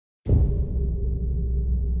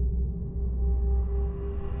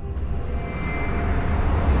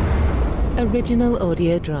Original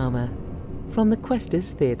audio drama from the Questers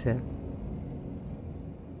Theatre.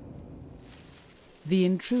 The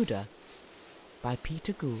Intruder by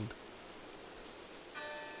Peter Gould.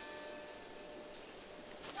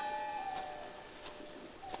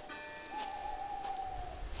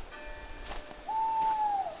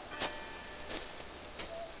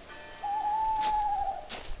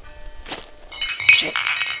 Shit!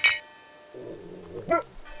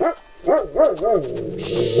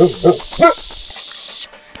 Shh.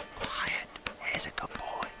 Quiet. Here's a good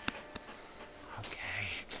boy.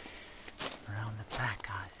 Okay. Around the back,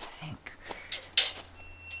 I think.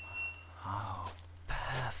 Oh,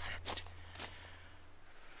 perfect.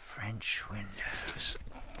 French windows.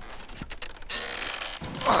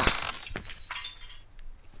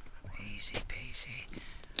 Easy peasy.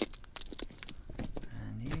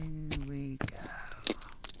 And in we go.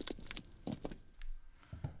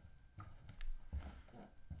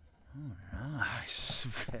 Nice,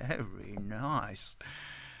 very nice.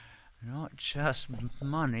 Not just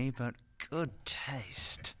money, but good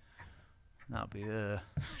taste. That'll be her.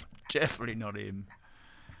 Definitely not him.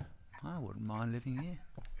 I wouldn't mind living here.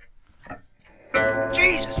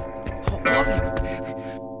 Jesus!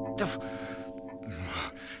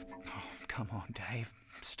 Come on, Dave.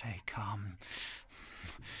 Stay calm.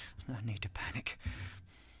 No need to panic.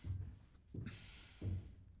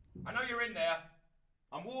 I know you're in there.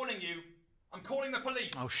 I'm warning you. I'm calling the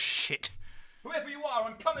police. Oh, shit. Whoever you are,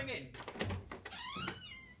 I'm coming in.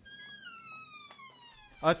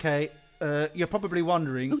 Okay, you're probably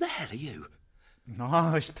wondering... Who the hell are you?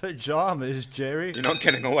 Nice pyjamas, Gerry. You're not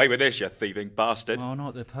getting away with this, you thieving bastard. Oh,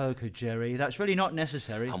 not the poker, Gerry. That's really not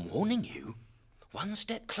necessary. I'm warning you. One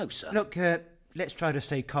step closer. Look, let's try to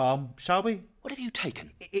stay calm, shall we? What have you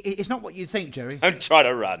taken? It's not what you think, Gerry. Don't try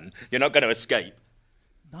to run. You're not going to escape.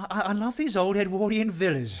 I love these old Edwardian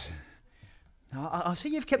villas. I see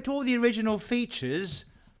you've kept all the original features.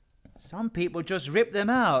 Some people just rip them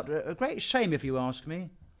out. A great shame, if you ask me.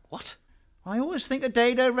 What? I always think a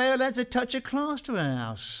dado rail adds a touch of class to a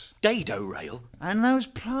house. Dado rail? And those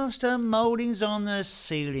plaster mouldings on the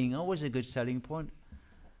ceiling, always a good selling point.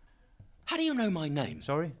 How do you know my name?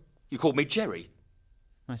 Sorry? You called me Gerry.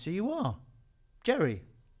 I see you are. Gerry,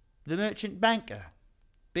 the merchant banker.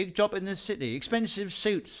 Big job in the city, expensive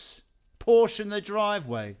suits, Porsche in the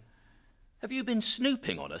driveway. Have you been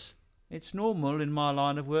snooping on us? It's normal in my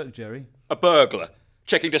line of work, Gerry. A burglar.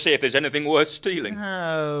 Checking to see if there's anything worth stealing.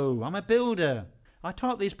 No, I'm a builder. I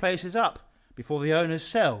type these places up before the owners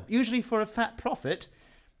sell, usually for a fat profit.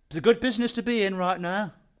 It's a good business to be in right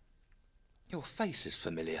now. Your face is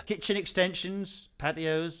familiar. Kitchen extensions,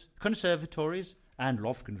 patios, conservatories, and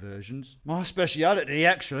loft conversions. My speciality,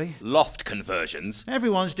 actually. Loft conversions?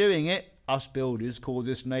 Everyone's doing it. Us builders call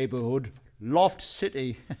this neighbourhood Loft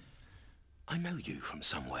City. I know you from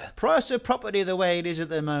somewhere. Price of property the way it is at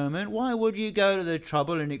the moment, why would you go to the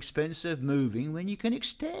trouble and expense of moving when you can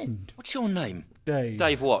extend? What's your name? Dave.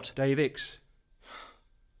 Dave what? Dave X.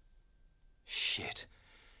 Shit.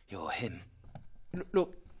 You're him.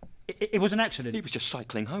 Look, it was an accident. He was just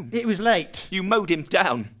cycling home. It was late. You mowed him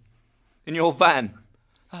down. In your van.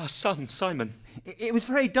 Our son, Simon. It was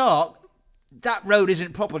very dark. That road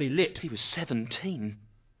isn't properly lit. He was 17.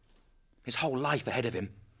 His whole life ahead of him.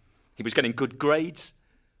 He was getting good grades,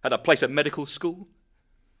 had a place at medical school.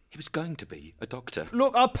 He was going to be a doctor.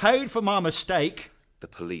 Look, I paid for my mistake. The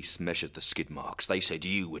police measured the skid marks. They said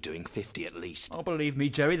you were doing 50 at least. Oh, believe me,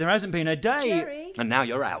 Gerry, there hasn't been a day... Gerry? And now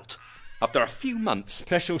you're out. After a few months.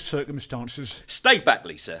 Special circumstances. Stay back,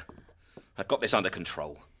 Lisa. I've got this under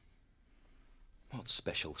control. What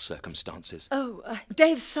special circumstances?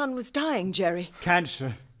 Dave's son was dying, Gerry.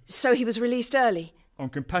 Cancer. So he was released early. On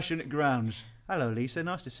compassionate grounds. Hello, Lisa.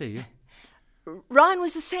 Nice to see you. Ryan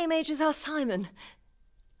was the same age as our Simon.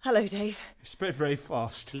 Hello, Dave. It spread very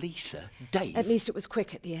fast. Lisa? Dave? At least it was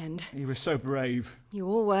quick at the end. He was so brave. You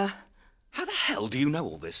all were. How the hell do you know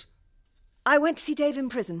all this? I went to see Dave in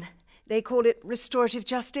prison. They call it restorative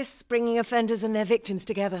justice, bringing offenders and their victims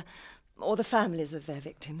together. Or the families of their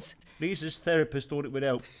victims. Lisa's therapist thought it would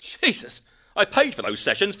help. Jesus. I paid for those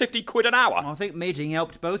sessions, 50 quid an hour. I think meeting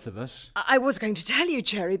helped both of us. I was going to tell you,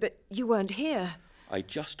 Gerry, but you weren't here. I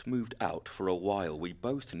just moved out for a while. We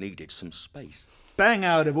both needed some space. Bang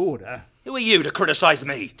out of order. Who are you to criticise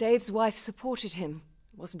me? Dave's wife supported him.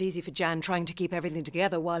 It wasn't easy for Jan trying to keep everything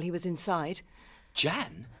together while he was inside.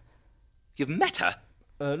 Jan? You've met her?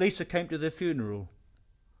 Lisa came to the funeral.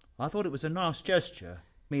 I thought it was a nice gesture.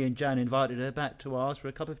 Me and Jan invited her back to ours for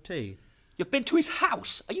a cup of tea. You've been to his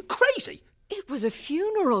house? Are you crazy? It was a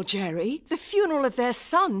funeral, Gerry. The funeral of their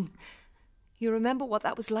son. You remember what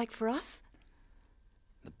that was like for us?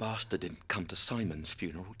 The bastard didn't come to Simon's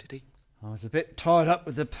funeral, did he? I was a bit tied up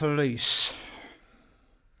with the police.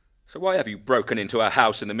 So why have you broken into our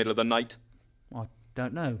house in the middle of the night? I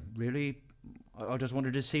don't know, really. I just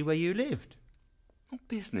wanted to see where you lived. What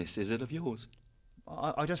business is it of yours?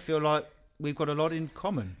 I just feel like we've got a lot in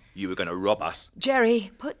common. You were going to rob us.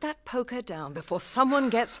 Gerry, put that poker down before someone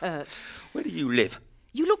gets hurt. Where do you live?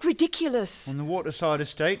 You look ridiculous. On the Waterside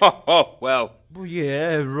estate? Oh, well. Well,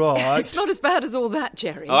 yeah, right. It's not as bad as all that,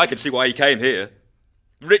 Gerry. I can see why he came here.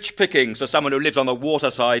 Rich pickings for someone who lives on the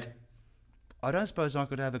waterside. I don't suppose I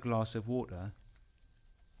could have a glass of water.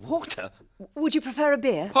 Water? Would you prefer a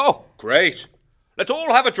beer? Oh, great. Let's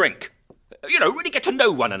all have a drink. You know, really get to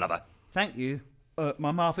know one another. Thank you.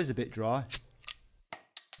 My mouth is a bit dry.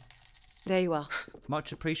 There you are.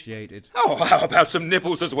 Much appreciated. Oh, how about some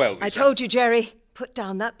nibbles as well, Lisa? I told you, Gerry. Put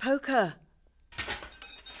down that poker.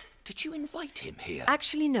 Did you invite him here?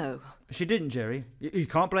 Actually, no. She didn't, Gerry. You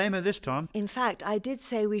can't blame her this time. In fact, I did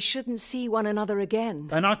say we shouldn't see one another again.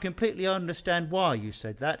 And I completely understand why you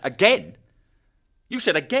said that. Again? You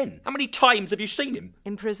said again. How many times have you seen him?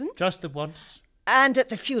 In prison? Just the once. And at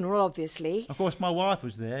the funeral, obviously. Of course, my wife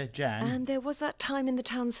was there, Jan. And there was that time in the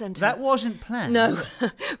town centre. That wasn't planned. No,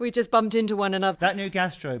 we just bumped into one another. That new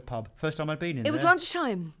gastro pub. First time I'd been in there. It was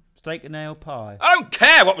lunchtime. Steak and ale pie. I don't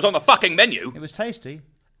care what was on the fucking menu. It was tasty.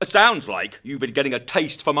 It sounds like you've been getting a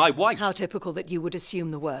taste for my wife. How typical that you would assume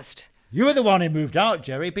the worst. You were the one who moved out,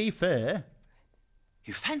 Gerry. Be fair.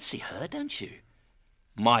 You fancy her, don't you?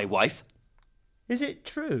 My wife. Is it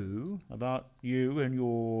true about you and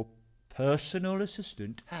your personal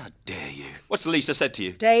assistant? How dare you? What's Lisa said to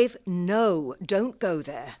you? Dave, no, don't go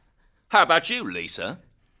there. How about you, Lisa?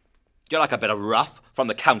 Do you like a bit of rough from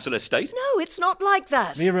the council estate? No, it's not like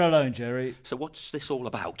that. Leave her alone, Gerry. So what's this all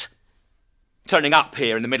about? Turning up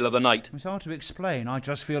here in the middle of the night? It's hard to explain. I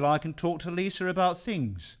just feel I can talk to Lisa about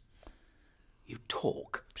things. You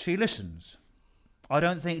talk? She listens. I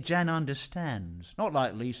don't think Jan understands. Not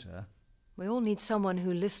like Lisa. We all need someone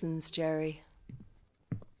who listens, Gerry.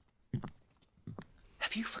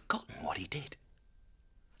 Have you forgotten what he did?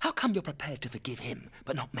 How come you're prepared to forgive him,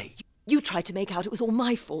 but not me? You tried to make out it was all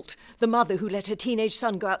my fault. The mother who let her teenage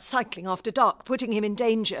son go out cycling after dark, putting him in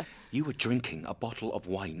danger. You were drinking a bottle of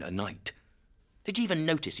wine a night. Did you even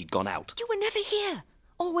notice he'd gone out? You were never here.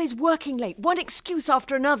 Always working late, one excuse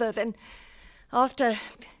after another. Then, after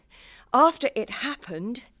it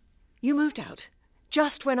happened, you moved out.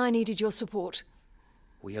 Just when I needed your support.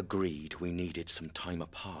 We agreed we needed some time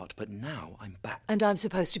apart, but now I'm back. And I'm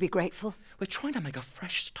supposed to be grateful. We're trying to make a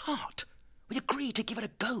fresh start. We agreed to give it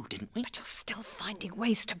a go, didn't we? But you're still finding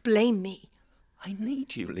ways to blame me. I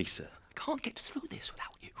need you, Lisa. I can't get through this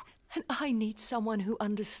without you. And I need someone who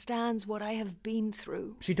understands what I have been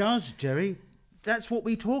through. She does, Gerry. That's what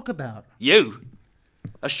we talk about. You?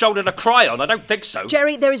 A shoulder to cry on? I don't think so.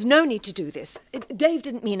 Gerry, there is no need to do this. Dave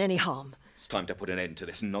didn't mean any harm. It's time to put an end to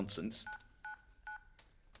this nonsense.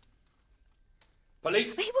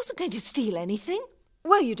 Police? He wasn't going to steal anything.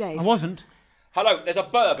 Were you, Dave? I wasn't. Hello, there's a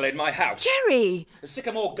burglar in my house. Gerry!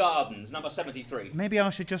 Sycamore Gardens, number 73. Maybe I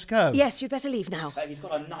should just go. Yes, you'd better leave now. He's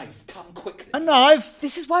got a knife. Come quickly. A knife?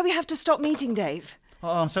 This is why we have to stop meeting, Dave. Oh,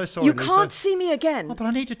 I'm so sorry, You Lisa. can't see me again. Oh, but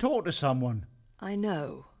I need to talk to someone. I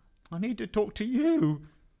know. I need to talk to you.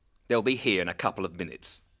 They'll be here in a couple of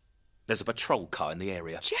minutes. There's a patrol car in the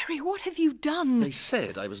area. Gerry, what have you done? They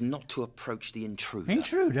said I was not to approach the intruder.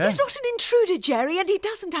 Intruder? He's not an intruder, Gerry, and he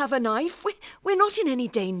doesn't have a knife. We're not in any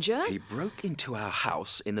danger. He broke into our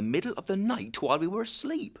house in the middle of the night while we were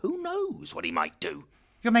asleep. Who knows what he might do?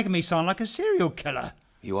 You're making me sound like a serial killer.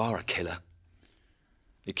 You are a killer.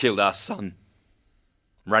 You killed our son.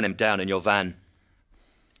 Ran him down in your van.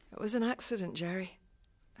 It was an accident, Gerry.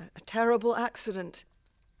 A terrible accident.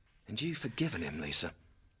 And you've forgiven him, Lisa.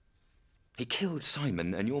 He killed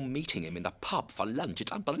Simon and you're meeting him in the pub for lunch.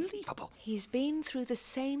 It's unbelievable. He's been through the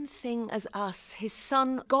same thing as us. His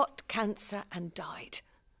son got cancer and died.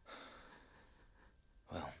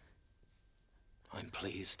 Well, I'm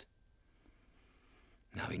pleased.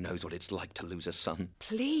 Now he knows what it's like to lose a son.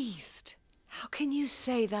 Pleased? How can you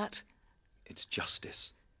say that? It's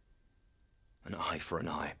justice. An eye for an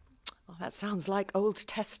eye. Oh, that sounds like Old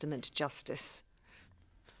Testament justice.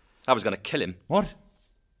 I was going to kill him. What?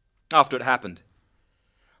 After it happened.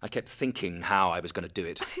 I kept thinking how I was going to do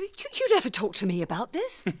it. You never talked to me about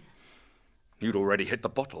this. You'd already hit the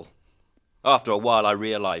bottle. After a while, I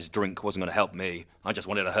realised drink wasn't going to help me. I just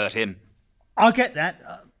wanted to hurt him. I get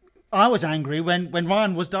that. I was angry when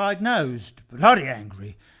Ryan was diagnosed. Bloody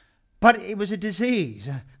angry. But it was a disease.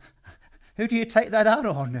 Who do you take that out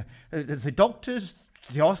on? The doctors?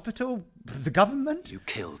 The hospital? The government? You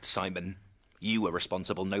killed Simon. You were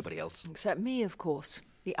responsible, nobody else. Except me, of course,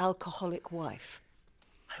 the alcoholic wife.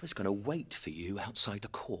 I was going to wait for you outside the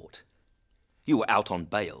court. You were out on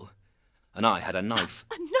bail, and I had a knife.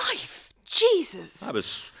 A knife? Jesus! I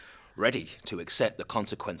was ready to accept the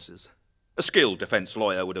consequences. A skilled defence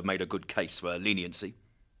lawyer would have made a good case for leniency.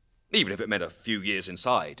 Even if it meant a few years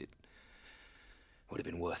inside, it would have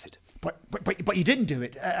been worth it. But you didn't do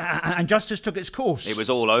it, and justice took its course. It was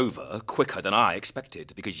all over quicker than I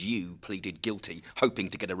expected, because you pleaded guilty, hoping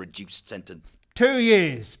to get a reduced sentence. 2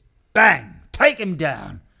 years. Bang! Take him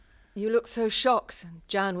down. You looked so shocked, and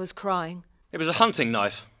Jan was crying. It was a hunting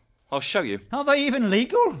knife. I'll show you. Are they even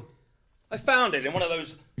legal? I found it in one of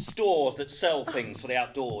those stores that sell things for the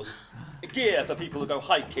outdoors. Gear for people who go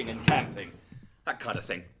hiking and camping. That kind of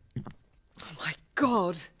thing. Oh, my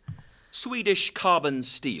God. Swedish carbon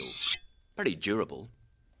steel. Very durable.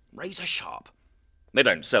 Razor sharp. They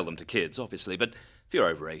don't sell them to kids, obviously, but if you're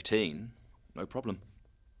over 18, no problem.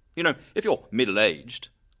 You know, if you're middle-aged,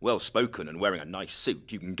 well-spoken and wearing a nice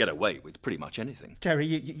suit, you can get away with pretty much anything. Gerry,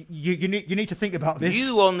 you need to think about this.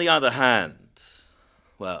 You, on the other hand,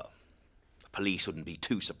 well, the police wouldn't be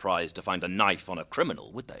too surprised to find a knife on a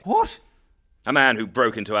criminal, would they? What? A man who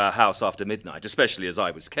broke into our house after midnight, especially as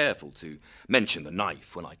I was careful to mention the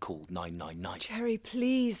knife when I called 999. Gerry,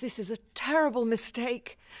 please, this is a terrible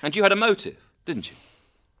mistake. And you had a motive, didn't you?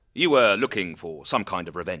 You were looking for some kind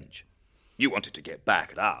of revenge. You wanted to get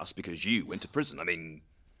back at us because you went to prison. I mean,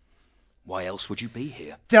 why else would you be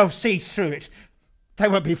here? They'll see through it. They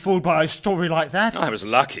won't be fooled by a story like that. I was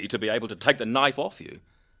lucky to be able to take the knife off you.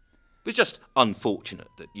 It was just unfortunate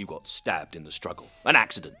that you got stabbed in the struggle. An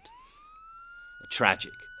accident. A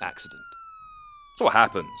tragic accident. That's what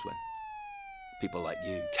happens when people like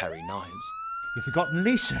you carry knives. You've forgotten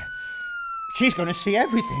Lisa. She's going to see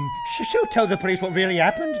everything. She'll tell the police what really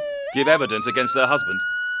happened. Give evidence against her husband.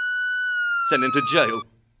 Send him to jail.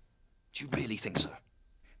 Do you really think so?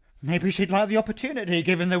 Maybe she'd like the opportunity,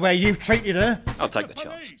 given the way you've treated her. I'll take the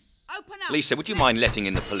chance. Open up! Lisa, would you mind letting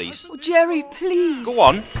in the police? Oh, Gerry, please. Go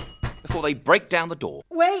on, before they break down the door.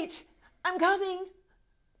 Wait, I'm coming.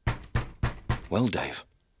 Well, Dave,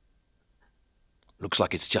 looks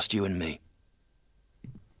like it's just you and me.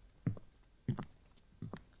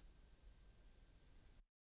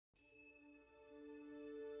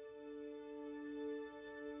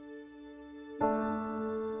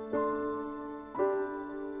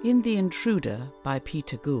 In The Intruder by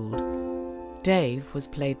Peter Gould, Dave was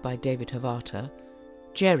played by David Hovatter,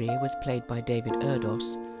 Gerry was played by David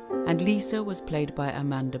Erdos, and Lisa was played by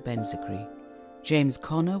Amanda Benzecry. James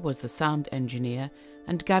Connor was the sound engineer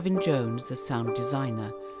and Gavin Jones the sound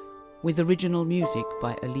designer, with original music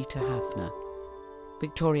by Oleta Haffner.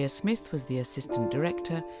 Victoria Smith was the assistant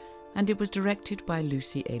director, and it was directed by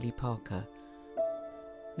Lucy Aley-Parker.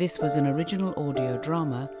 This was an original audio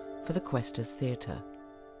drama for the Questors Theatre.